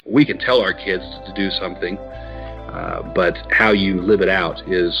we can tell our kids to do something, but how you live it out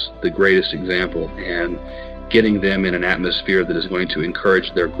is the greatest example. And getting them in an atmosphere that is going to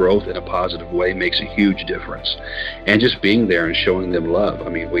encourage their growth in a positive way makes a huge difference. And just being there and showing them love. I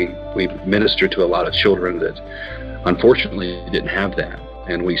mean, we minister to a lot of children that unfortunately didn't have that,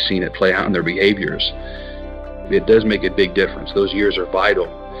 and we've seen it play out in their behaviors. It does make a big difference. Those years are vital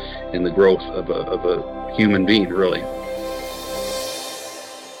in the growth of a human being, really.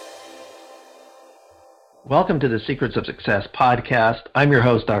 Welcome to the Secrets of Success podcast. I'm your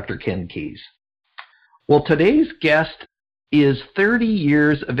host, Dr. Ken Keys. Well, today's guest is 30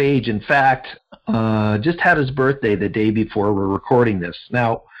 years of age. In fact, just had his birthday the day before we're recording this.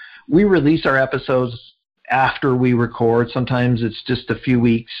 Now, we release our episodes after we record. Sometimes it's just a few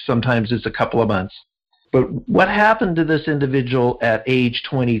weeks. Sometimes it's a couple of months. But what happened to this individual at age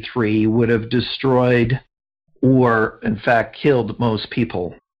 23 would have destroyed or, in fact, killed most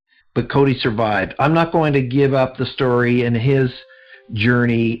people. But Cody survived. I'm not going to give up the story and his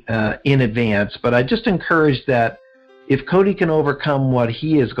journey in advance, but I just encourage that if Cody can overcome what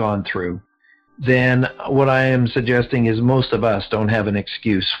he has gone through, then what I am suggesting is most of us don't have an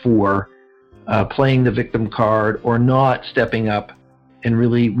excuse for playing the victim card or not stepping up and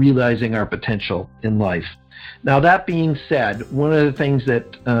really realizing our potential in life. Now, that being said, one of the things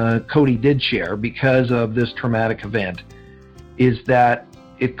that Cody did share because of this traumatic event is that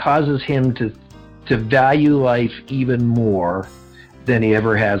it causes him to value life even more than he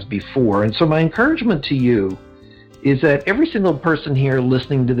ever has before. And so my encouragement to you is that every single person here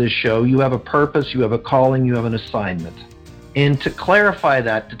listening to this show, you have a purpose, you have a calling, you have an assignment. And to clarify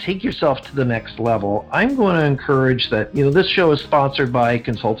that, to take yourself to the next level, I'm going to encourage that, this show is sponsored by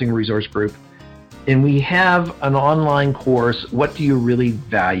Consulting Resource Group, and we have an online course, What Do You Really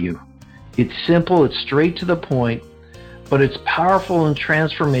Value? It's simple, it's straight to the point, but it's powerful and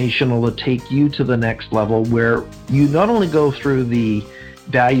transformational to take you to the next level where you not only go through the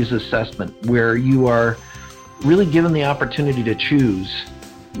values assessment, where you are really given the opportunity to choose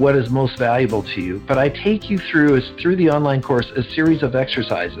what is most valuable to you, but I take you through the online course a series of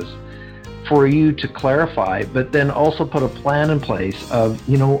exercises for you to clarify, but then also put a plan in place of,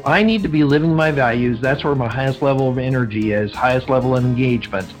 I need to be living my values. That's where my highest level of energy is, highest level of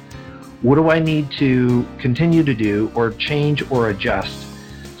engagement. What do I need to continue to do or change or adjust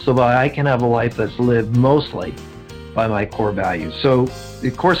so that I can have a life that's lived mostly by my core values? So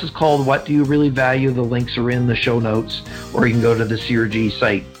the course is called What Do You Really Value? The links are in the show notes, or you can go to the CRG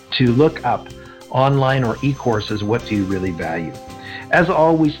site to look up online or e-courses, What Do You Really Value? As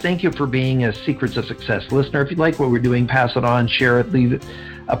always, thank you for being a Secrets of Success listener. If you like what we're doing, pass it on, share it, leave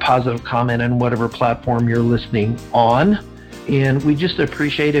a positive comment on whatever platform you're listening on. And we just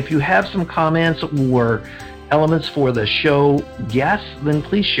appreciate if you have some comments or elements for the show guests, then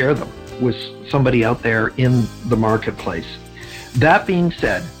please share them with somebody out there in the marketplace. That being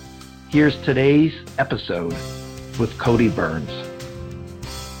said, here's today's episode with Cody Burns.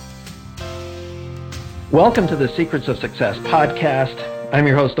 Welcome to the Secrets of Success podcast. I'm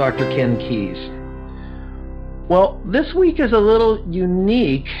your host, Dr. Ken Keys. Well, this week is a little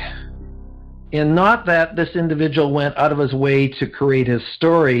unique. And not that this individual went out of his way to create his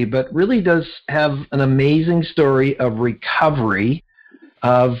story, but really does have an amazing story of recovery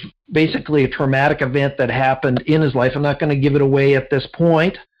of basically a traumatic event that happened in his life. I'm not going to give it away at this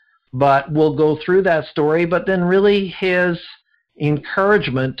point, but we'll go through that story, but then really his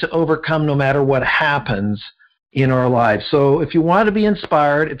encouragement to overcome no matter what happens in our lives. So if you want to be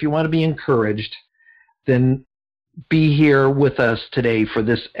inspired, if you want to be encouraged, then be here with us today for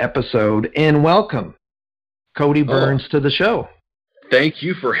this episode, and welcome Cody Burns to the show. Thank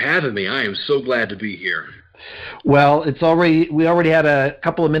you for having me. I am so glad to be here. Well, we already had a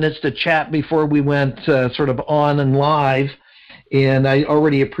couple of minutes to chat before we went sort of on and live, and I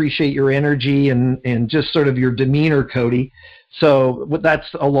already appreciate your energy and just sort of your demeanor, Cody. So that's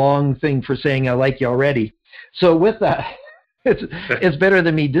a long thing for saying I like you already. So with that, it's better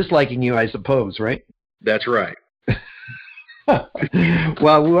than me disliking you, I suppose, right? That's right.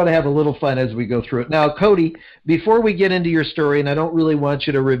 Well, we want to have a little fun as we go through it. Now, Cody, before we get into your story, and I don't really want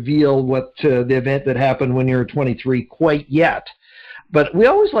you to reveal what the event that happened when you were 23 quite yet, but we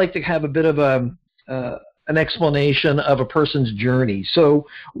always like to have a bit of an explanation of a person's journey. So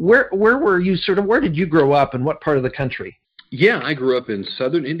where were you where did you grow up and what part of the country? Yeah, I grew up in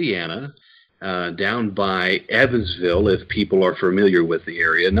southern Indiana, down by Evansville, if people are familiar with the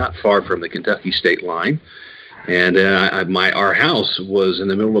area, not far from the Kentucky state line. And our house was in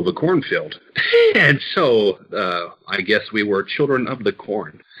the middle of a cornfield, and so I guess we were children of the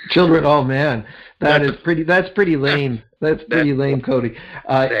corn. Children, oh man, that's pretty lame. That's pretty lame, Cody.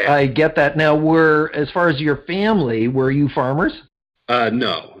 I get that. Now, as far as your family, were you farmers?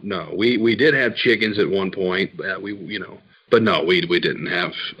 No. We did have chickens at one point. But no, we didn't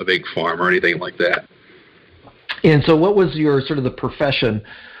have a big farm or anything like that. And so, what was your sort of the profession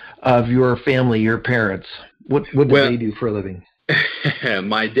of your family, your parents? What did they do for a living?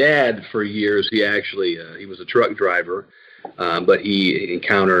 My dad, for years, he was a truck driver, but he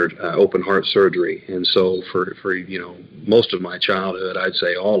encountered open heart surgery, and so for most of my childhood, I'd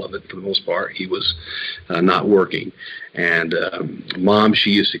say all of it for the most part, he was not working. And Mom,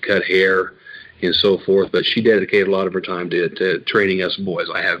 she used to cut hair and so forth, but she dedicated a lot of her time to training us boys.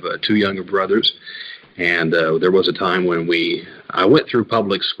 I have 2 younger brothers, and there was a time when I went through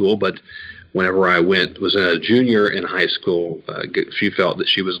public school, but whenever I was a junior in high school, she felt that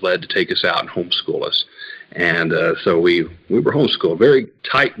she was led to take us out and homeschool us. And so we were homeschooled, very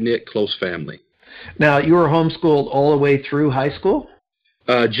tight-knit, close family. Now, you were homeschooled all the way through high school?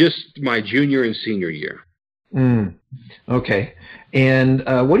 Just my junior and senior year. Okay. And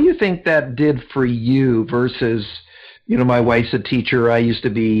what do you think that did for you versus, my wife's a teacher, I used to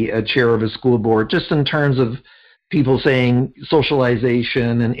be a chair of a school board, just in terms of people saying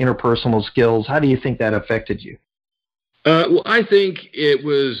socialization and interpersonal skills? How do you think that affected you? Well, I think it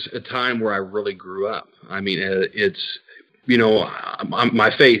was a time where I really grew up. I mean,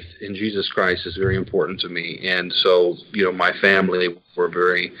 my faith in Jesus Christ is very important to me. And so, my family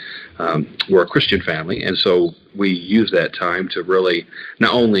we're a Christian family. And so we use that time to really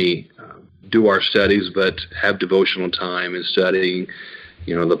not only do our studies, but have devotional time and studying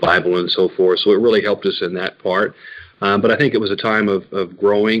the Bible and so forth. So it really helped us in that part. But I think it was a time of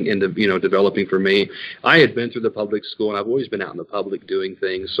growing and, developing for me. I had been through the public school, and I've always been out in the public doing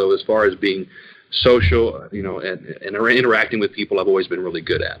things. So as far as being social, and interacting with people, I've always been really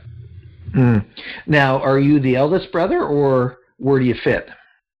good at. Now, are you the eldest brother, or where do you fit?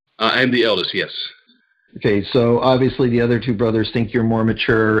 I'm the eldest, yes. Okay, so obviously the other 2 brothers think you're more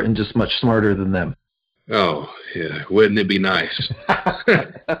mature and just much smarter than them. Oh, yeah. Wouldn't it be nice?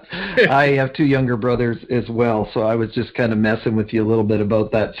 I have 2 younger brothers as well, so I was just kind of messing with you a little bit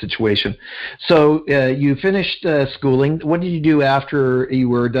about that situation. So you finished schooling. What did you do after you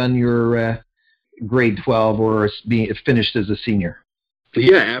were done your grade 12 or finished as a senior?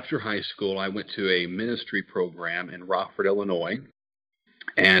 Yeah, after high school, I went to a ministry program in Rockford, Illinois.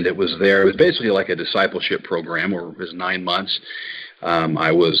 And it was basically like a discipleship program, or it was 9 months.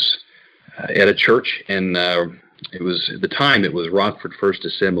 I was at a church, and at the time it was Rockford First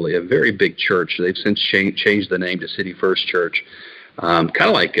Assembly, a very big church. They've since changed the name to City First Church, kind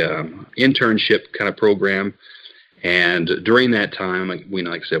of like an internship kind of program. And during that time,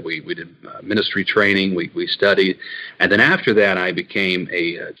 like I said, we did ministry training, we studied, and then after that, I became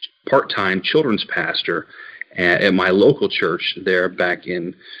a part-time children's pastor at my local church there back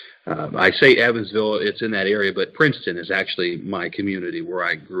in, I say Evansville, it's in that area, but Princeton is actually my community where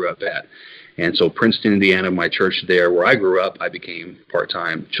I grew up at. And so Princeton, Indiana, my church there where I grew up, I became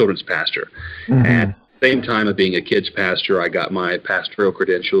part-time children's pastor. Mm-hmm. And at the same time of being a kids pastor, I got my pastoral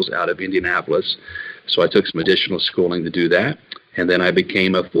credentials out of Indianapolis. So I took some additional schooling to do that. And then I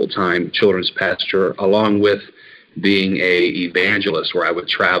became a full-time children's pastor, along with being a evangelist, where I would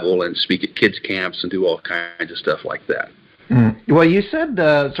travel and speak at kids camps and do all kinds of stuff like that. Well, you said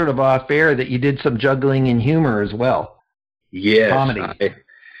sort of off air that you did some juggling and humor as well. Yes, comedy.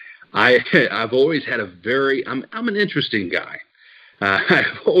 I've always had I'm an interesting guy.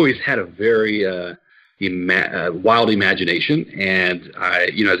 I've always had a very wild imagination, and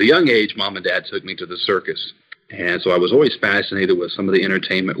as a young age, Mom and Dad took me to the circus. And so I was always fascinated with some of the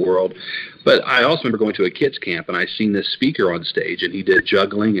entertainment world. But I also remember going to a kids camp, and I seen this speaker on stage, and he did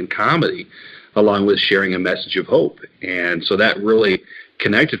juggling and comedy along with sharing a message of hope. And so that really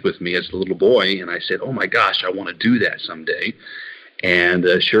connected with me as a little boy, and I said, oh my gosh, I want to do that someday. And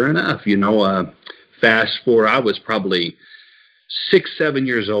sure enough, fast forward, I was probably 6-7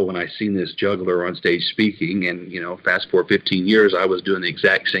 years old when I seen this juggler on stage speaking, and fast forward 15 years, I was doing the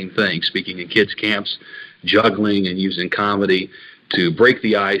exact same thing, speaking in kids camps, juggling and using comedy to break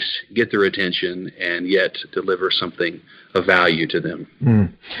the ice, get their attention, and yet deliver something of value to them.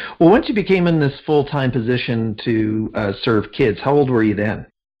 Well, once you became in this full-time position to serve kids, how old were you then?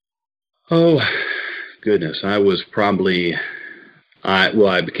 Oh, goodness. I was probably,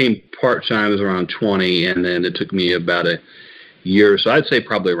 I became part-time, I was around 20, and then it took me about a year, so I'd say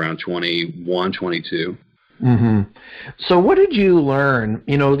probably around 21, 22. Hmm. So what did you learn,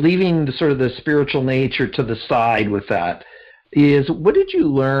 leaving the sort of the spiritual nature to the side with that, is what did you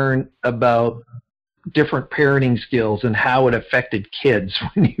learn about different parenting skills and how it affected kids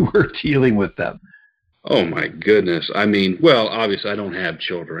when you were dealing with them? Oh my goodness. I mean, well, obviously I don't have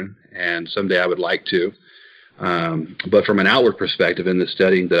children, and someday I would like to. But from an outward perspective, in the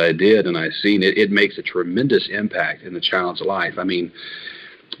studying that I did and I've seen, it makes a tremendous impact in the child's life. I mean,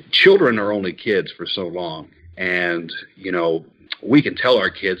 children are only kids for so long. And, we can tell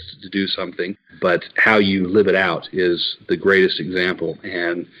our kids to do something, but how you live it out is the greatest example.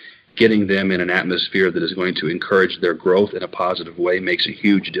 And getting them in an atmosphere that is going to encourage their growth in a positive way makes a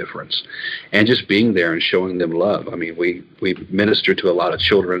huge difference. And just being there and showing them love. I mean, we minister to a lot of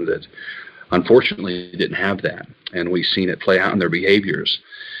children that unfortunately didn't have that, and we've seen it play out in their behaviors.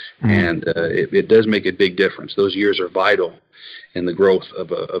 And it does make a big difference. Those years are vital in the growth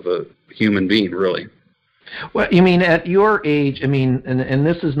of a human being, really. Well, you mean at your age, and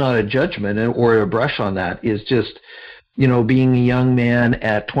this is not a judgment or a brush on that, is just, being a young man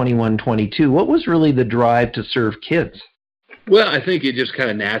at 21, 22, what was really the drive to serve kids? Well, I think it just kind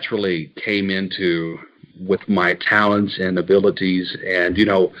of naturally came into with my talents and abilities. And,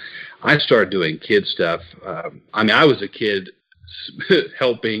 I started doing kid stuff. I was a kid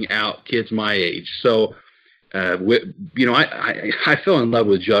helping out kids my age. So, I fell in love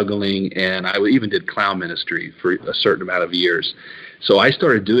with juggling, and I even did clown ministry for a certain amount of years. So I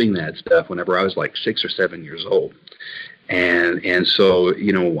started doing that stuff whenever I was like 6 or 7 years old. And so,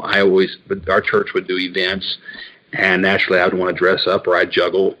 our church would do events, and naturally I would want to dress up or I'd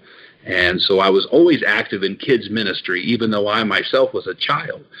juggle. And so I was always active in kids ministry, even though I myself was a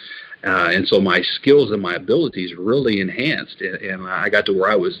child. And so my skills and my abilities really enhanced. And I got to where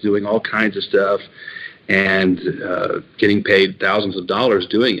I was doing all kinds of stuff and getting paid thousands of dollars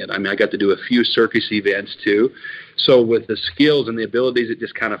doing it. I mean, I got to do a few circus events too. So with the skills and the abilities, it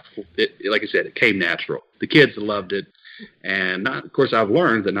just kind of, like I said, it came natural. The kids loved it. And of course, I've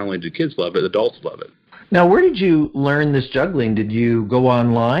learned that not only do kids love it, adults love it. Now, where did you learn this juggling? Did you go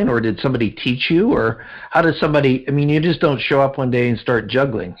online, or did somebody teach you, or how does somebody, you just don't show up one day and start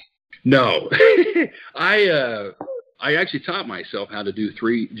juggling. No. I actually taught myself how to do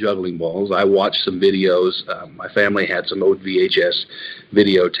 3 juggling balls. I watched some videos. My family had some old VHS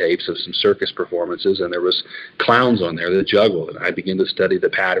videotapes of some circus performances, and there was clowns on there that juggled. And I began to study the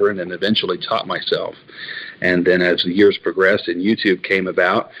pattern and eventually taught myself. And then as the years progressed and YouTube came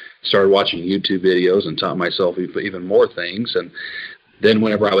about, started watching YouTube videos and taught myself even more things. And then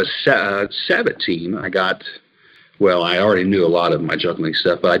whenever I was 17, I already knew a lot of my juggling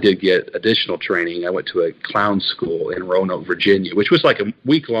stuff, but I did get additional training. I went to a clown school in Roanoke, Virginia, which was like a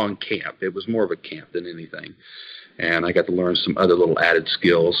week-long camp. It was more of a camp than anything. And I got to learn some other little added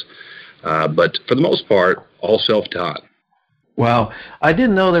skills. But for the most part, all self-taught. Wow. I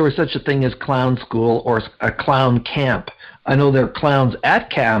didn't know there was such a thing as clown school or a clown camp. I know there are clowns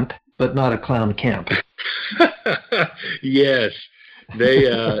at camp, but not a clown camp. Yes. They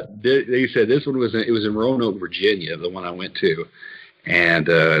said this one was in Roanoke, Virginia, the one I went to. And,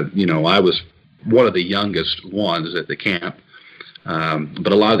 I was one of the youngest ones at the camp.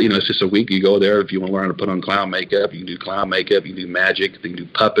 But a lot of, it's just a week. You go there. If you want to learn to put on clown makeup, you can do clown makeup, you can do magic, you can do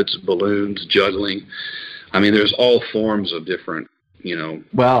puppets, balloons, juggling. There's all forms of different,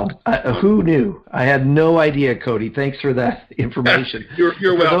 Well, who knew? I had no idea, Cody. Thanks for that information. You're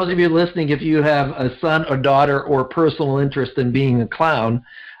welcome. For those of you listening, if you have a son or daughter or personal interest in being a clown,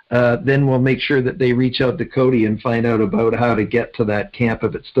 then we'll make sure that they reach out to Cody and find out about how to get to that camp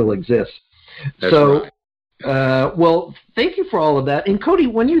if it still exists. That's right. Well, thank you for all of that. And Cody,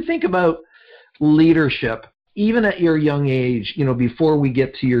 when you think about leadership, even at your young age, before we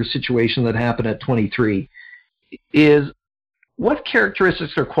get to your situation that happened at 23, what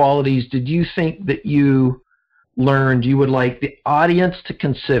characteristics or qualities did you think that you learned you would like the audience to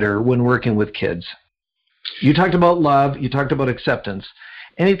consider when working with kids? You talked about love. You talked about acceptance.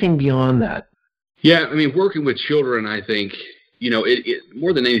 Anything beyond that? Yeah, working with children, I think, it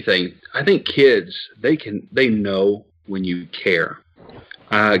more than anything, I think kids, they know when you care.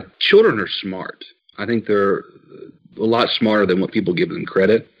 Children are smart. I think they're a lot smarter than what people give them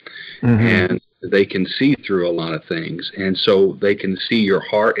credit. Mm-hmm. And they can see through a lot of things. And so they can see your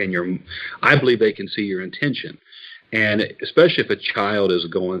heart and I believe they can see your intention. And especially if a child is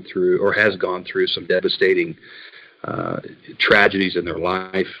going through or has gone through some devastating tragedies in their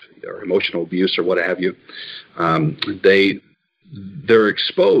life or emotional abuse or what have you, they're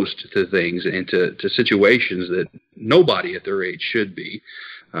exposed to things and to situations that nobody at their age should be.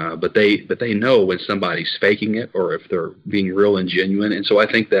 But they know when somebody's faking it or if they're being real and genuine. And so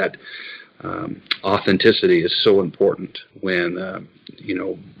I think that Authenticity is so important when,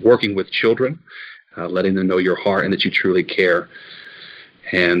 working with children, letting them know your heart and that you truly care.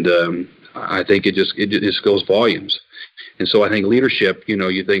 And I think it just goes volumes. And so I think leadership,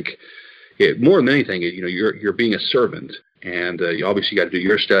 you think more than anything, you're being a servant, and you obviously got to do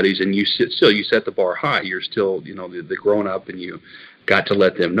your studies, and you set the bar high. You're still, the grown up, and you got to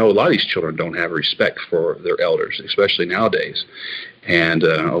let them know. A lot of these children don't have respect for their elders, especially nowadays, and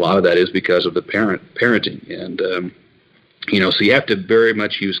a lot of that is because of the parenting, and so you have to very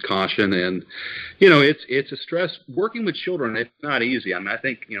much use caution, and it's a stress. Working with children, it's not easy. I mean, I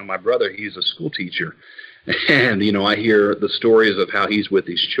think my brother, he's a school teacher. And, I hear the stories of how he's with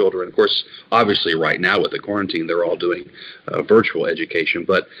these children. Of course, obviously right now with the quarantine, they're all doing virtual education.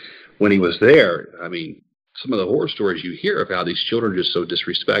 But when he was there, I mean, some of the horror stories you hear of how these children are just so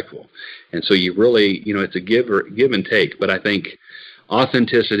disrespectful. And so you really, it's a give and take. But I think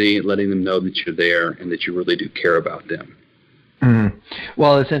authenticity, letting them know that you're there and that you really do care about them. Mm.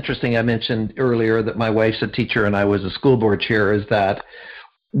 Well, it's interesting. I mentioned earlier that my wife's a teacher and I was a school board chair, is that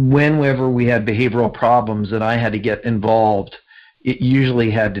whenever we had behavioral problems and I had to get involved, it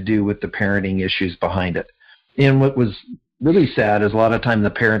usually had to do with the parenting issues behind it. And what was really sad is a lot of time the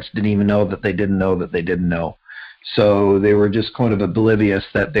parents didn't even know that they didn't know that they didn't know. So they were just kind of oblivious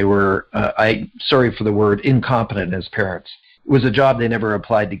that they were, sorry for the word, incompetent as parents. It was a job they never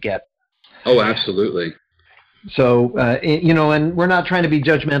applied to get. Oh, absolutely. So, and we're not trying to be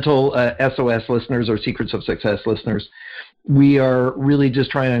judgmental SOS listeners or Secrets of Success listeners. We are really just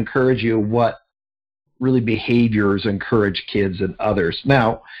trying to encourage you what really behaviors encourage kids and others.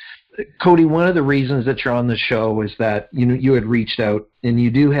 Now, Cody, one of the reasons that you're on the show is that you had reached out, and you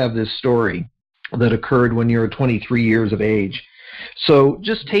do have this story that occurred when you were 23 years of age. So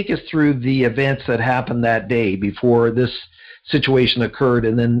just take us through the events that happened that day before this situation occurred,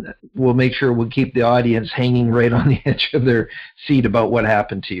 and then we'll make sure we'll keep the audience hanging right on the edge of their seat about what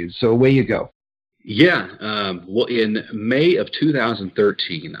happened to you. So away you go. Yeah. Well, in May of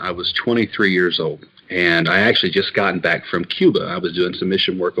 2013, I was 23 years old, and I actually just gotten back from Cuba. I was doing some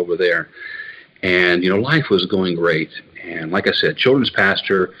mission work over there, and, life was going great. And like I said, children's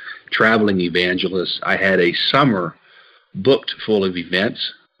pastor, traveling evangelist. I had a summer booked full of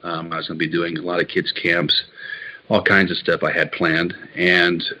events. I was going to be doing a lot of kids' camps, all kinds of stuff I had planned.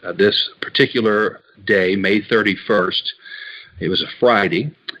 And this particular day, May 31st, it was a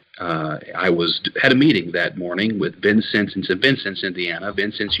Friday. I had a meeting that morning with Vincennes in St. Vincent, Indiana,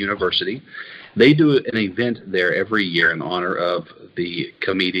 Vincennes University. They do an event there every year in honor of the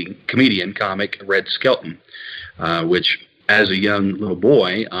comic Red Skelton, which as a young little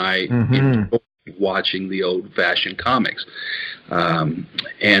boy, I enjoyed watching the old-fashioned comics.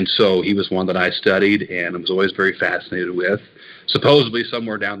 And so he was one that I studied and I was always very fascinated with. Supposedly,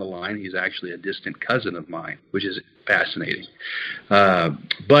 somewhere down the line, he's actually a distant cousin of mine, which is fascinating.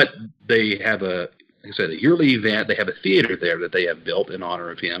 But they have a yearly event. They have a theater there that they have built in honor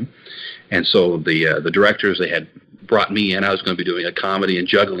of him. And so the directors, they had brought me in. I was going to be doing a comedy and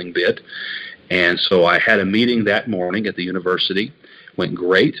juggling bit. And so I had a meeting that morning at the university. Went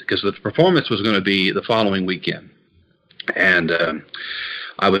great because the performance was going to be the following weekend. And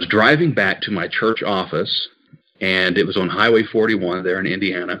I was driving back to my church office, and it was on Highway 41 there in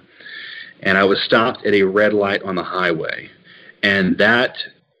Indiana, and I was stopped at a red light on the highway. And that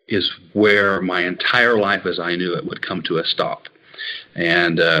is where my entire life as I knew it would come to a stop.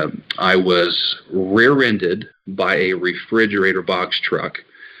 And I was rear-ended by a refrigerator box truck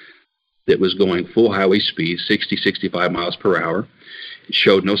that was going full highway speed, 60, 65 miles per hour. It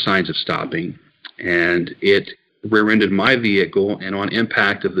showed no signs of stopping, and it rear-ended my vehicle, and on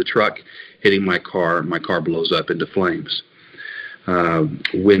impact of the truck hitting my car blows up into flames.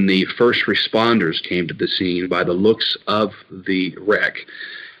 When the first responders came to the scene, by the looks of the wreck,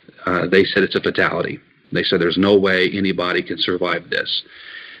 they said it's a fatality. They said there's no way anybody can survive this.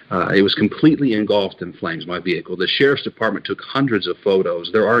 It was completely engulfed in flames, my vehicle. The sheriff's department took hundreds of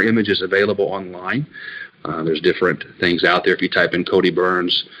photos. There are images available online. There's different things out there. If you type in Cody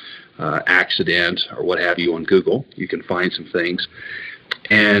Burns accident or what have you on Google, you can find some things.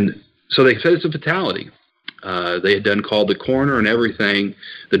 And so they said it's a fatality. They had called the coroner and everything.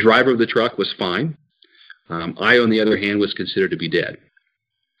 The driver of the truck was fine. I, on the other hand, was considered to be dead.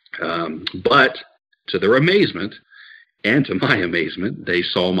 But to their amazement, and to my amazement, they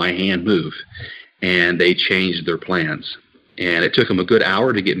saw my hand move, and they changed their plans. And it took them a good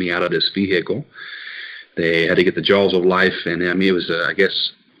hour to get me out of this vehicle. They had to get the jaws of life, and I mean, it was, I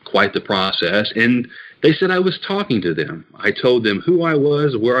guess, quite the process. And they said I was talking to them. I told them who I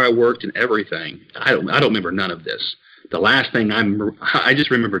was, where I worked, and everything. I don't remember none of this. The last thing I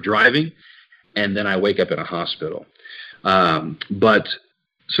just remember driving. and then I wake up in a hospital. I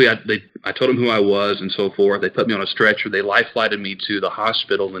told them who I was and so forth. They put me on a stretcher. They life-flighted me to the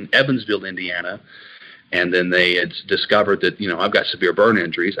hospital in Evansville, Indiana, and then they had discovered that, I've got severe burn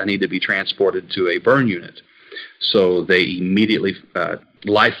injuries. I need to be transported to a burn unit. So they immediately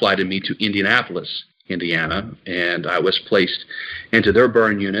life-flighted me to Indianapolis, Indiana, and I was placed into their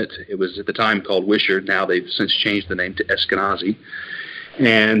burn unit. It was at the time called Wishard. Now they've since changed the name to Eskenazi.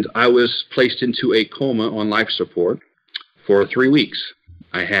 And I was placed into a coma on life support for 3 weeks.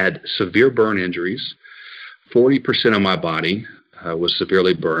 I had severe burn injuries. 40% of my body was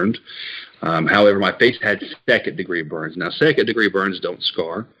severely burned. However, my face had second-degree burns. Now, second-degree burns don't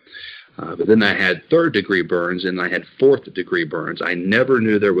scar. But then I had third-degree burns, and I had fourth-degree burns. I never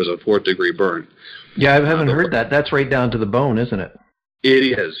knew there was a fourth-degree burn. Yeah, I haven't heard that. That's right down to the bone, isn't it?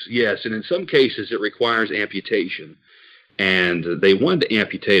 It is, yes. And in some cases, it requires amputation. And they wanted to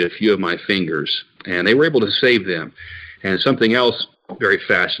amputate a few of my fingers, and they were able to save them. And something else very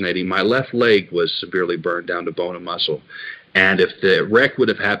fascinating, my left leg was severely burned down to bone and muscle. And if the wreck would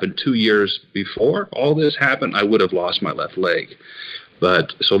have happened 2 years before all this happened, I would have lost my left leg.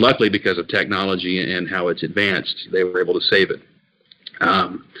 But so luckily, because of technology and how it's advanced, they were able to save it.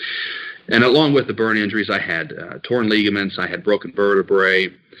 And along with the burn injuries, I had torn ligaments, I had broken vertebrae.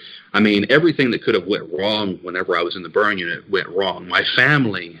 I mean, everything that could have went wrong whenever I was in the burn unit went wrong. My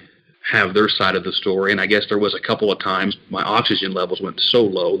family have their side of the story, and I guess there was a couple of times my oxygen levels went so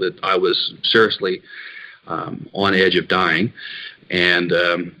low that I was seriously on edge of dying. And,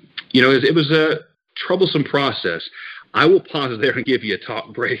 it was a troublesome process. I will pause there and give you a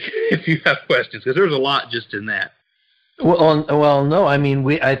talk break if you have questions, because there's a lot just in that. Well, no. I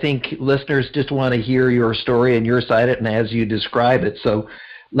mean, I think listeners just want to hear your story and your side of it, and as you describe it. So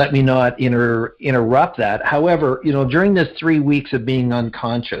let me not interrupt that. However, during this 3 weeks of being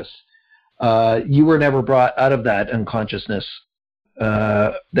unconscious, you were never brought out of that unconsciousness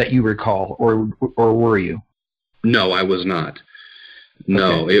that you recall, or were you? No, I was not.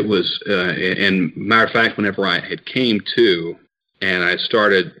 No, okay. It was, and matter of fact, whenever I had came to and I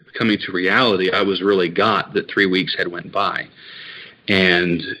started coming to reality, I was really got that 3 weeks had went by.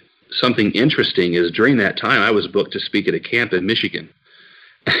 And something interesting is during that time, I was booked to speak at a camp in Michigan.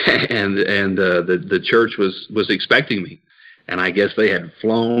 and the church was expecting me. And I guess they had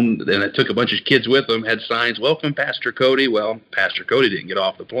flown, and it took a bunch of kids with them, had signs, "Welcome, Pastor Cody." Well, Pastor Cody didn't get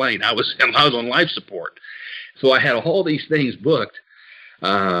off the plane. I was on life support. So I had all these things booked.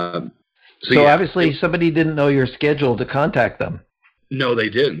 So obviously somebody didn't know your schedule to contact them. No, they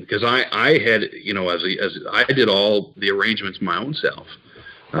didn't, because I had, as I did all the arrangements my own self.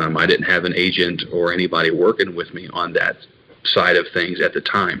 I didn't have an agent or anybody working with me on that side of things at the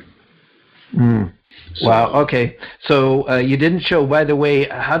time. So, wow. Okay. So you didn't show. By the way,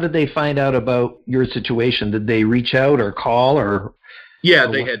 how did they find out about your situation? Did they reach out or call or? Yeah,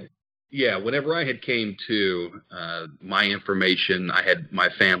 they had. Yeah, whenever I had came to my information, I had my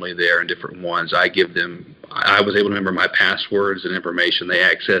family there and different ones. I give them. I was able to remember my passwords and information. They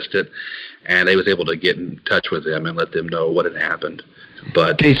accessed it, and they was able to get in touch with them and let them know what had happened.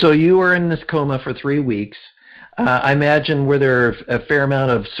 But okay, so you were in this coma for 3 weeks. I imagine were there a fair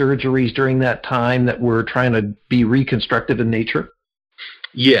amount of surgeries during that time that were trying to be reconstructive in nature?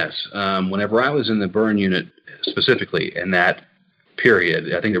 Yes. Whenever I was in the burn unit specifically in that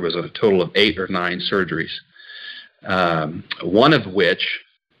period, I think there was a total of 8 or 9 surgeries. One of which,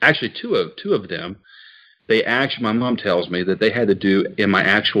 actually two of them, my mom tells me that they had to do in my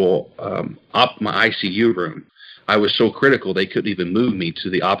actual my ICU room. I was so critical they couldn't even move me to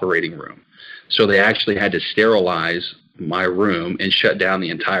the operating room. So they actually had to sterilize my room and shut down the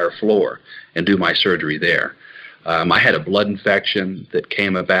entire floor and do my surgery there. I had a blood infection that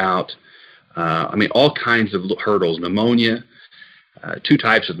came about. All kinds of hurdles, pneumonia, 2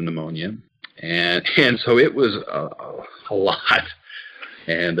 types of pneumonia. And so it was a lot.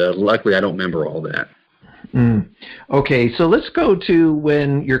 And luckily I don't remember all that. Okay, so let's go to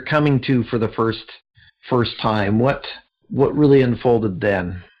when you're coming to for the first time. What really unfolded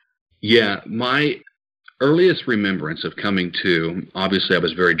then? Yeah, my earliest remembrance of coming to, obviously I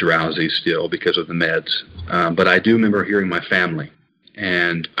was very drowsy still because of the meds, but I do remember hearing my family,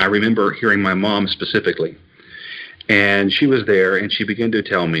 and I remember hearing my mom specifically, and she was there, and she began to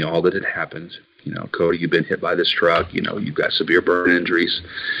tell me all that had happened. Cody, you've been hit by this truck, you've got severe burn injuries,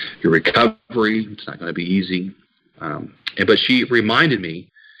 your recovery, it's not going to be easy, but she reminded me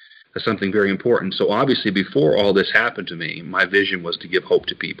something very important. So obviously before all this happened to me, my vision was to give hope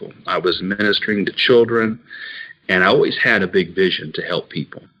to people. I was ministering to children, and I always had a big vision to help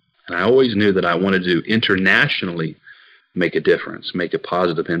people. And I always knew that I wanted to internationally make a difference, make a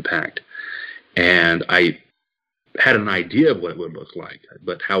positive impact. And I had an idea of what it would look like,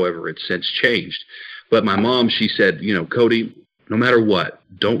 but however, it's since changed. But my mom, she said, Cody, no matter what,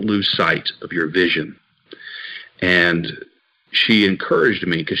 don't lose sight of your vision. And she encouraged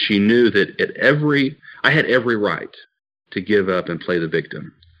me because she knew that I had every right to give up and play the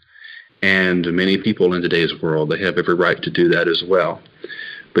victim. And many people in today's world, they have every right to do that as well.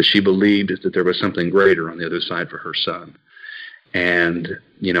 But she believed that there was something greater on the other side for her son. And,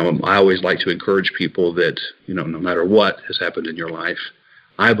 I always like to encourage people that, no matter what has happened in your life,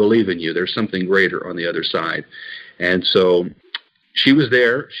 I believe in you. There's something greater on the other side. And so she was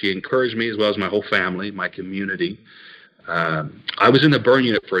there. She encouraged me as well as my whole family, my community. I was in the burn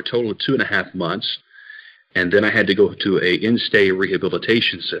unit for a total of 2.5 months. And then I had to go to a in-stay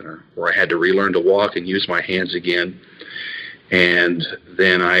rehabilitation center where I had to relearn to walk and use my hands again. And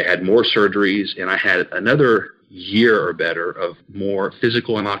then I had more surgeries, and I had another year or better of more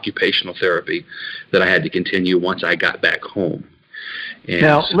physical and occupational therapy that I had to continue once I got back home. And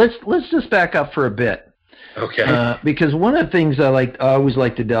now, let's just back up for a bit. Okay. Because one of the things I always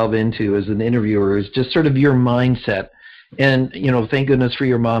like to delve into as an interviewer is just sort of your mindset. And, thank goodness for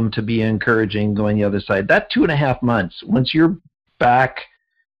your mom to be encouraging going the other side. That 2.5 months, once you're back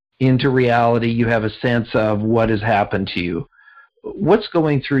into reality, you have a sense of what has happened to you. What's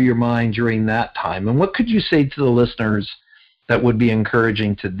going through your mind during that time? And what could you say to the listeners that would be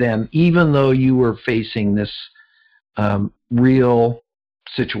encouraging to them, even though you were facing this real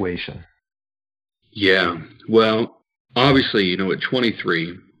situation? Yeah. Well, obviously, at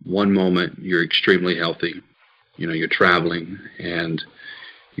 23, one moment you're extremely healthy. You're traveling and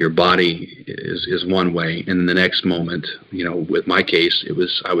your body is one way. And the next moment, with my case,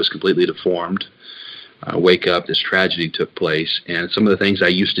 I was completely deformed. I wake up, this tragedy took place, and some of the things I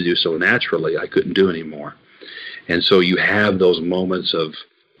used to do so naturally, I couldn't do anymore. And so you have those moments of,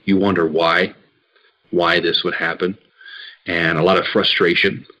 you wonder why this would happen, and a lot of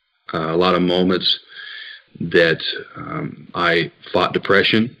frustration, a lot of moments that I fought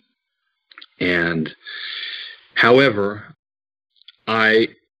depression. And however, I,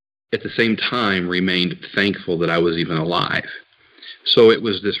 at the same time, remained thankful that I was even alive. So it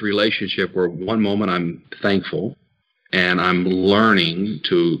was this relationship where one moment I'm thankful and I'm learning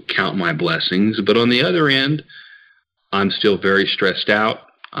to count my blessings, but on the other end, I'm still very stressed out.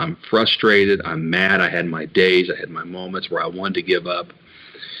 I'm frustrated. I'm mad. I had my days. I had my moments where I wanted to give up.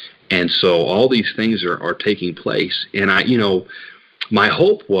 And so all these things are taking place. And my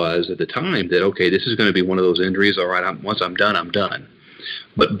hope was at the time that, okay, this is going to be one of those injuries. All right, once I'm done, I'm done.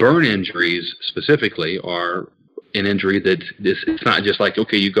 But burn injuries specifically are an injury that it's not just like,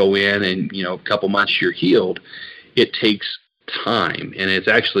 okay, you go in and, a couple months you're healed. It takes time, and it's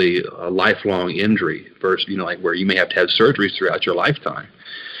actually a lifelong injury versus, like where you may have to have surgeries throughout your lifetime.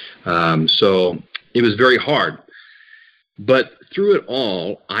 So it was very hard. But through it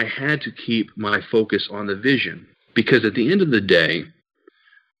all, I had to keep my focus on the vision, because at the end of the day,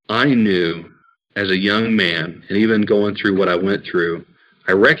 I knew as a young man, and even going through what I went through,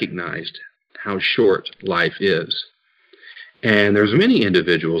 I recognized how short life is. And there's many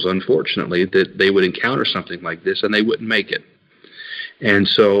individuals, unfortunately, that they would encounter something like this and they wouldn't make it. And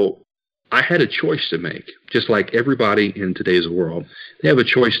so I had a choice to make, just like everybody in today's world. They have a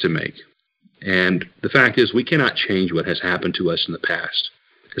choice to make. And the fact is, we cannot change what has happened to us in the past.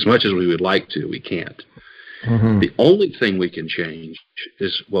 As much as we would like to, we can't. Mm-hmm. The only thing we can change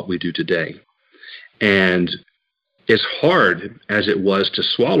is what we do today. And as hard as it was to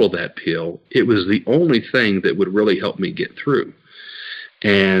swallow that pill, it was the only thing that would really help me get through.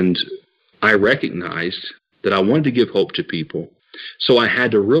 And I recognized that I wanted to give hope to people, so I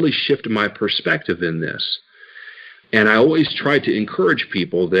had to really shift my perspective in this. And I always try to encourage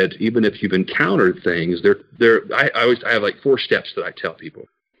people that even if you've encountered things, I have like 4 steps that I tell people,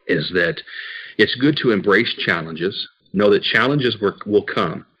 is that it's good to embrace challenges, know that challenges will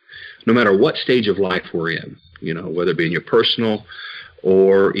come, no matter what stage of life we're in. Whether it be in your personal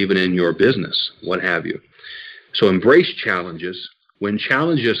or even in your business, what have you. So embrace challenges. When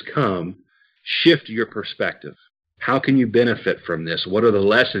challenges come, shift your perspective. How can you benefit from this? What are the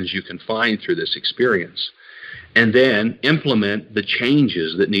lessons you can find through this experience? And then implement the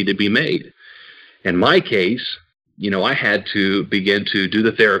changes that need to be made. In my case, I had to begin to do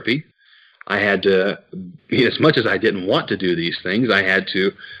the therapy. I had to, as much as I didn't want to do these things, I had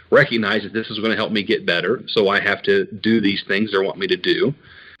to recognize that this is going to help me get better. So I have to do these things they want me to do.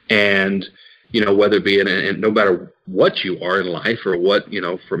 And, whether it be and no matter what you are in life or what,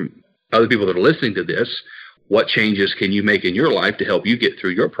 from other people that are listening to this, what changes can you make in your life to help you get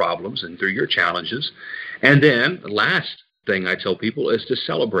through your problems and through your challenges? And then last thing I tell people is to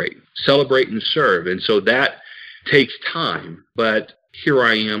celebrate and serve. And so that takes time. But here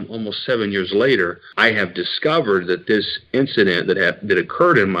I am almost 7 years later. I have discovered that this incident that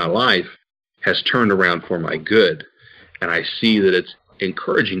occurred in my life has turned around for my good. And I see that it's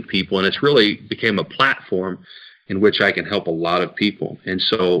encouraging people, and it's really became a platform in which I can help a lot of people. And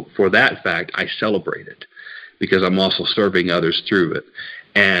so for that fact, I celebrate it because I'm also serving others through it.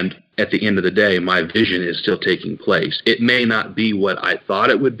 And at the end of the day, my vision is still taking place. It may not be what I thought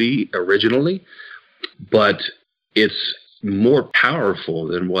it would be originally, but it's more powerful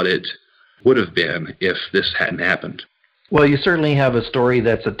than what it would have been if this hadn't happened. Well, you certainly have a story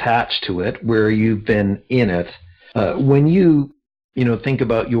that's attached to it where you've been in it. When you think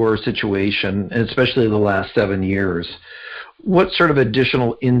about your situation, and especially the last 7 years, what sort of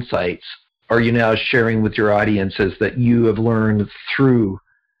additional insights are you now sharing with your audiences that you have learned through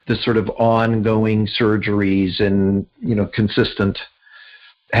the sort of ongoing surgeries and, consistent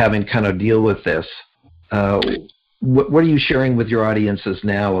having kind of deal with this? What are you sharing with your audiences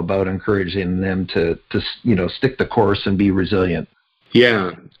now about encouraging them to stick the course and be resilient?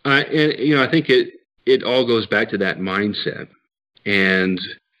 Yeah, I think it all goes back to that mindset and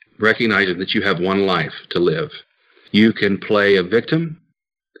recognizing that you have one life to live. You can play a victim,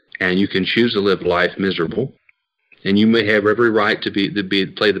 and you can choose to live life miserable, and you may have every right to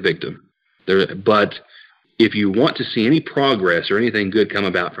play the victim. But if you want to see any progress or anything good come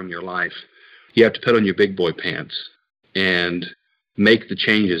about from your life, you have to put on your big boy pants and make the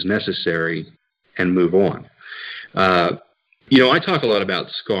changes necessary and move on. I talk a lot about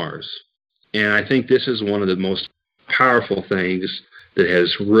scars, and I think this is one of the most powerful things that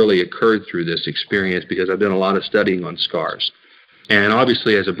has really occurred through this experience because I've done a lot of studying on scars. And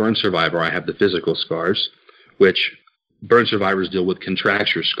obviously, as a burn survivor, I have the physical scars, which burn survivors deal with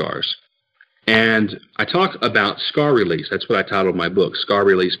contracture scars. And I talk about scar release. That's what I titled my book, Scar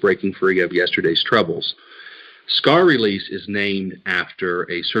Release, Breaking Free of Yesterday's Troubles. Scar release is named after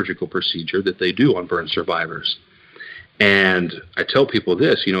a surgical procedure that they do on burn survivors. And I tell people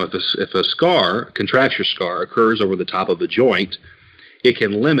this, if a scar, contracture scar, occurs over the top of a joint, it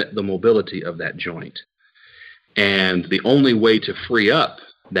can limit the mobility of that joint. And the only way to free up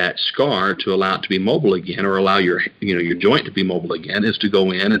that scar to allow it to be mobile again, or allow your joint to be mobile again, is to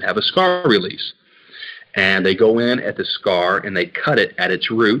go in and have a scar release. And they go in at the scar and they cut it at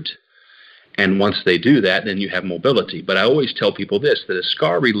its root. And once they do that, then you have mobility. But I always tell people this, that a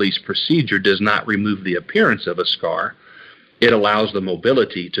scar release procedure does not remove the appearance of a scar. It allows the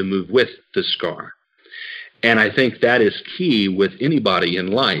mobility to move with the scar. And I think that is key with anybody in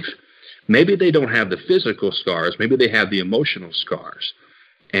life. Maybe they don't have the physical scars. Maybe they have the emotional scars.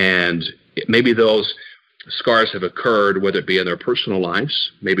 And maybe those scars have occurred, whether it be in their personal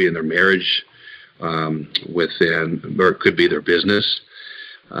lives, maybe in their marriage, or it could be their business.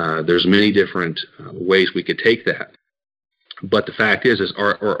 There's many different ways we could take that. But the fact is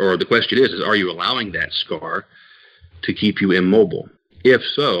or the question is, are you allowing that scar to keep you immobile? If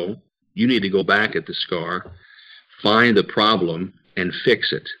so, you need to go back at the scar, find the problem, and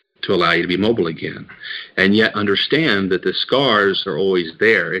fix it to allow you to be mobile again. And yet understand that the scars are always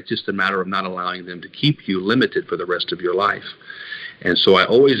there. It's just a matter of not allowing them to keep you limited for the rest of your life. And so I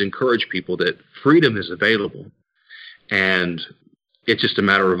always encourage people that freedom is available, and it's just a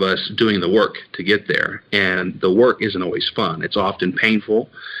matter of us doing the work to get there. And the work isn't always fun. It's often painful.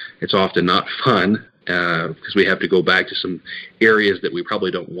 It's often not fun because we have to go back to some areas that we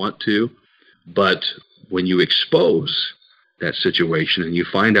probably don't want to. But when you expose that situation and you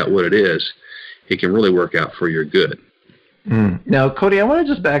find out what it is, it can really work out for your good. Now, Cody, I want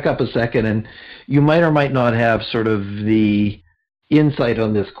to just back up a second, and you might or might not have sort of the insight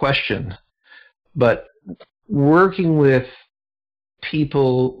on this question, but working with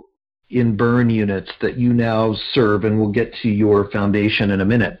people in burn units that you now serve, and we'll get to your foundation in a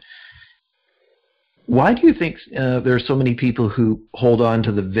minute, why do you think there are so many people who hold on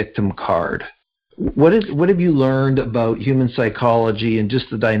to the victim card? What have you learned about human psychology and just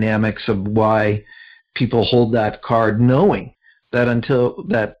the dynamics of why people hold that card, knowing that until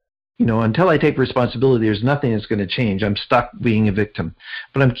I take responsibility, there's nothing that's going to change. I'm stuck being a victim.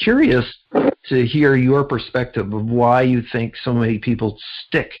 But I'm curious to hear your perspective of why you think so many people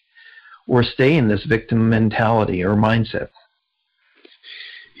stick or stay in this victim mentality or mindset.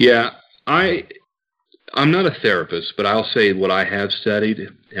 Yeah, I'm not a therapist, but I'll say what I have studied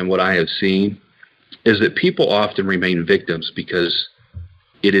and what I have seen is that people often remain victims because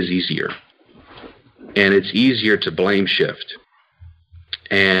it is easier. And it's easier to blame shift.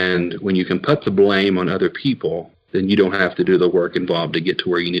 And when you can put the blame on other people, then you don't have to do the work involved to get to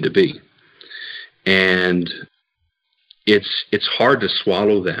where you need to be. And it's hard to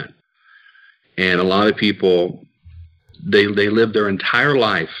swallow that. And a lot of people, they live their entire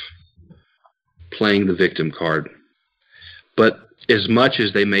life playing the victim card. But as much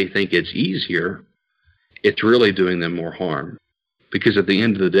as they may think it's easier, it's really doing them more harm. Because at the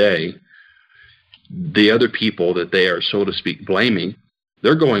end of the day, the other people that they are, so to speak, blaming,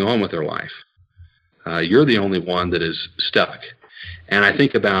 they're going on with their life. You're the only one that is stuck. And I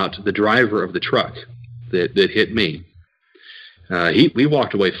think about the driver of the truck that hit me. We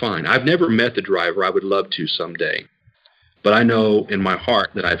walked away fine. I've never met the driver. I would love to someday. But I know in my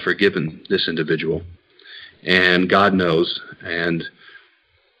heart that I've forgiven this individual. And God knows. And,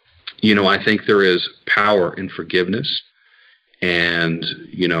 I think there is power in forgiveness. And,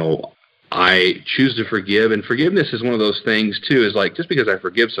 I choose to forgive. And forgiveness is one of those things, too, is like, just because I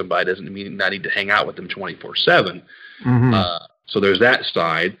forgive somebody doesn't mean I need to hang out with them 24/7. Mm-hmm. So there's that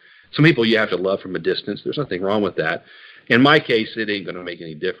side. Some people you have to love from a distance. There's nothing wrong with that. In my case, it ain't going to make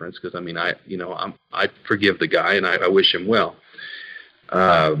any difference because, I forgive the guy and I wish him well.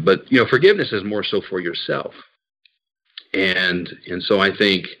 But forgiveness is more so for yourself. And so I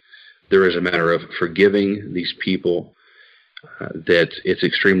think there is a matter of forgiving these people that it's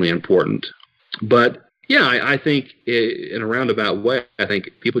extremely important. But, yeah, I think in a roundabout way, I think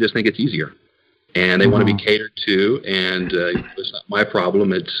people just think it's easier. And they want to be catered to, and it's not my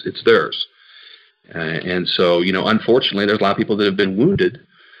problem, it's theirs. And so, unfortunately, there's a lot of people that have been wounded.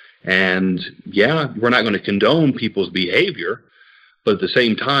 And, yeah, we're not going to condone people's behavior. But at the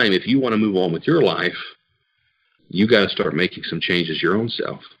same time, if you want to move on with your life, you got to start making some changes your own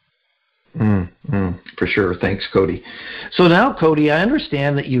self. For sure. Thanks, Cody. So now, Cody, I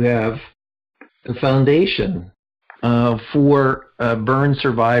understand that you have a foundation for burn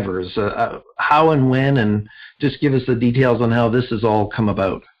survivors. How and when, and just give us the details on how this has all come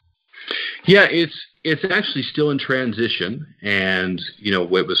about. Yeah, it's actually still in transition, and it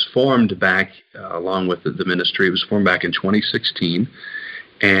was formed back along with the ministry. It was formed back in 2016,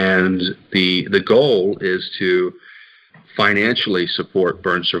 and the goal is to financially support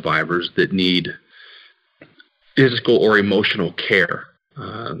burn survivors that need physical or emotional care.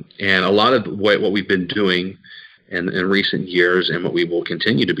 And a lot of what we've been doing in recent years, and what we will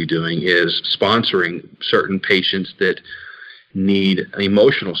continue to be doing, is sponsoring certain patients that need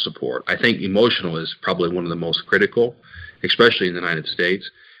emotional support. I think emotional is probably one of the most critical, especially in the United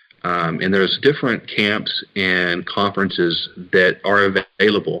States. And there's different camps and conferences that are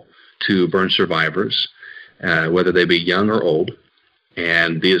available to burn survivors, whether they be young or old.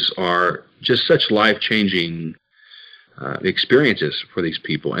 And these are just such life-changing experiences for these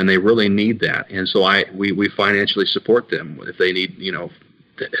people, and they really need that. And so we financially support them if they need,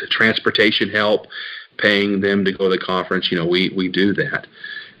 transportation help, paying them to go to the conference. We do that.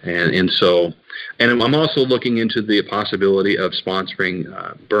 And I'm also looking into the possibility of sponsoring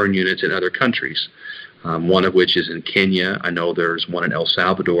burn units in other countries, one of which is in Kenya. I know there's one in El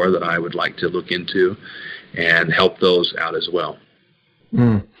Salvador that I would like to look into and help those out as well.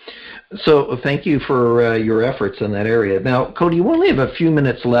 So thank you for your efforts in that area. Now, Cody, you only have a few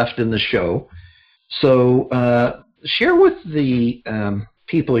minutes left in the show. So share with the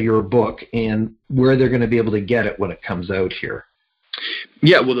people your book and where they're going to be able to get it when it comes out here.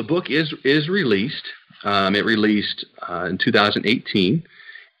 Yeah, well, the book is released. It released in 2018,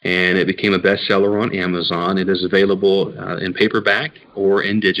 and it became a bestseller on Amazon. It is available in paperback or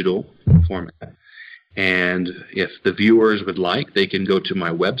in digital format. And if the viewers would like, they can go to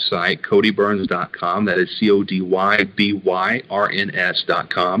my website, codyburns.com. That is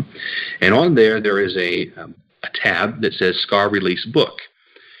CODYBYRNS.com. And on there is a tab that says Scar Release Book.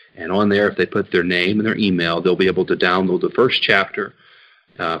 And on there, if they put their name and their email, they'll be able to download the first chapter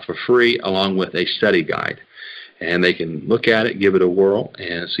for free, along with a study guide. And they can look at it, give it a whirl,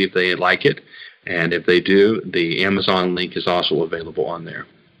 and see if they like it. And if they do, the Amazon link is also available on there.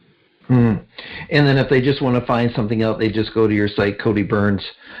 And then if they just want to find something else, they just go to your site,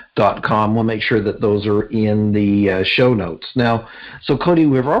 codyburns.com. We'll make sure that those are in the show notes. Now, so Cody,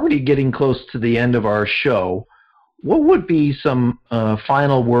 we're already getting close to the end of our show. What would be some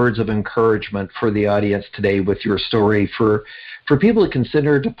final words of encouragement for the audience today with your story, for people to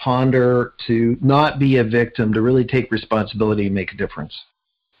consider, to ponder, to not be a victim, to really take responsibility and make a difference?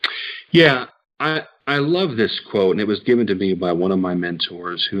 Yeah, I love this quote, and it was given to me by one of my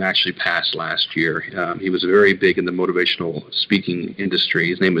mentors who actually passed last year. He was very big in the motivational speaking industry.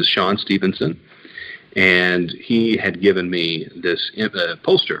 His name was Sean Stevenson, and he had given me this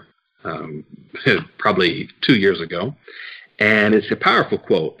poster probably 2 years ago, and it's a powerful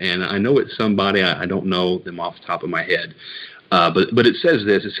quote, and I know it's somebody, I don't know them off the top of my head, but it says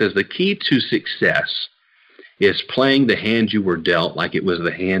this. It says, "The key to success is playing the hand you were dealt like it was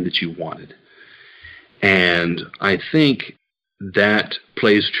the hand that you wanted. And I think that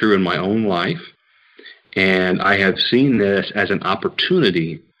plays true in my own life. And I have seen this as an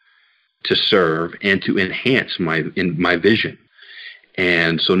opportunity to serve and to enhance my vision.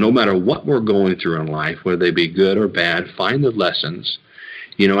 And so no matter what we're going through in life, whether they be good or bad, find the lessons.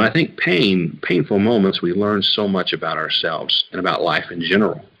 You know, I think painful moments, we learn so much about ourselves and about life in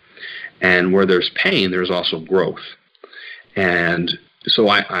general. And where there's pain, there's also growth. And so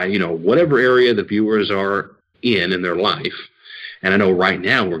I whatever area the viewers are in their life, and I know right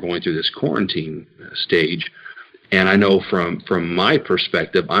now we're going through this quarantine stage, and I know from my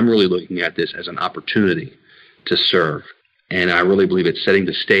perspective, I'm really looking at this as an opportunity to serve. And I really believe it's setting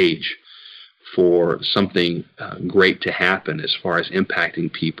the stage for something great to happen as far as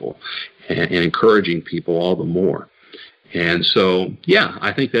impacting people and encouraging people all the more. And so, yeah,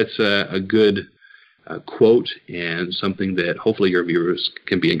 I think that's a good quote and something that hopefully your viewers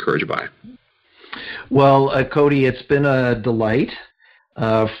can be encouraged by. Well, Cody, it's been a delight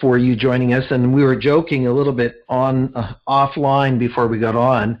for you joining us, and we were joking a little bit offline before we got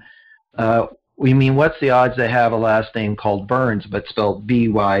on. We mean, what's the odds they have a last name called Burns, but spelled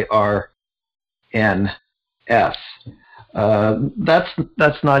Byrns?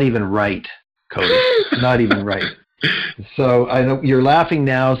 That's not even right, Cody. Not even right. So I know you're laughing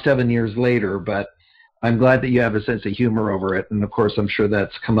now 7 years later, but I'm glad that you have a sense of humor over it. And of course, I'm sure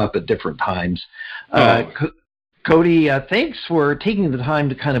that's come up at different times. Cody, thanks for taking the time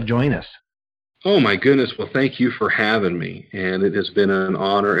to kind of join us. Oh, my goodness. Well, thank you for having me. And it has been an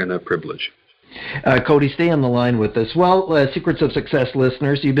honor and a privilege. Cody, stay on the line with us. Well, Secrets of Success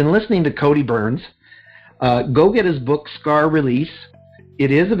listeners, you've been listening to Cody Burns. Go get his book, Scar Release. It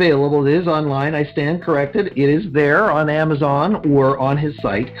is available. It is online. I stand corrected. It is there on Amazon or on his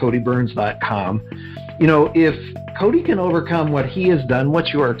site, codyburns.com. You know, if Cody can overcome what he has done,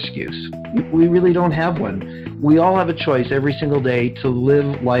 what's your excuse? We really don't have one. We all have a choice every single day to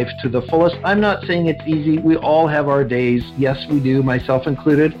live life to the fullest. I'm not saying it's easy. We all have our days. Yes, we do, myself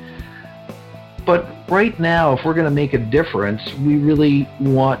included. But right now, if we're going to make a difference, we really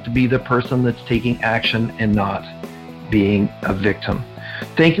want to be the person that's taking action and not being a victim.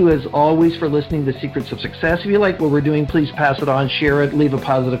 Thank you, as always, for listening to Secrets of Success. If you like what we're doing, please pass it on, share it, leave a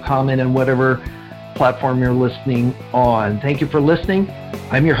positive comment on whatever platform you're listening on. Thank you for listening.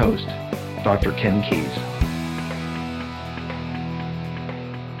 I'm your host, Dr. Ken Keys.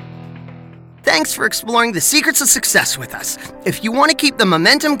 Thanks for exploring the secrets of success with us. If you want to keep the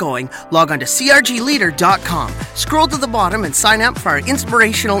momentum going, log on to crgleader.com. Scroll to the bottom and sign up for our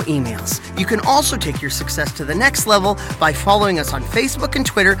inspirational emails. You can also take your success to the next level by following us on Facebook and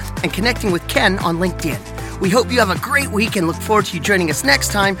Twitter and connecting with Ken on LinkedIn. We hope you have a great week and look forward to you joining us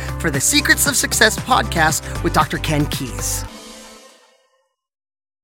next time for the Secrets of Success podcast with Dr. Ken Keys.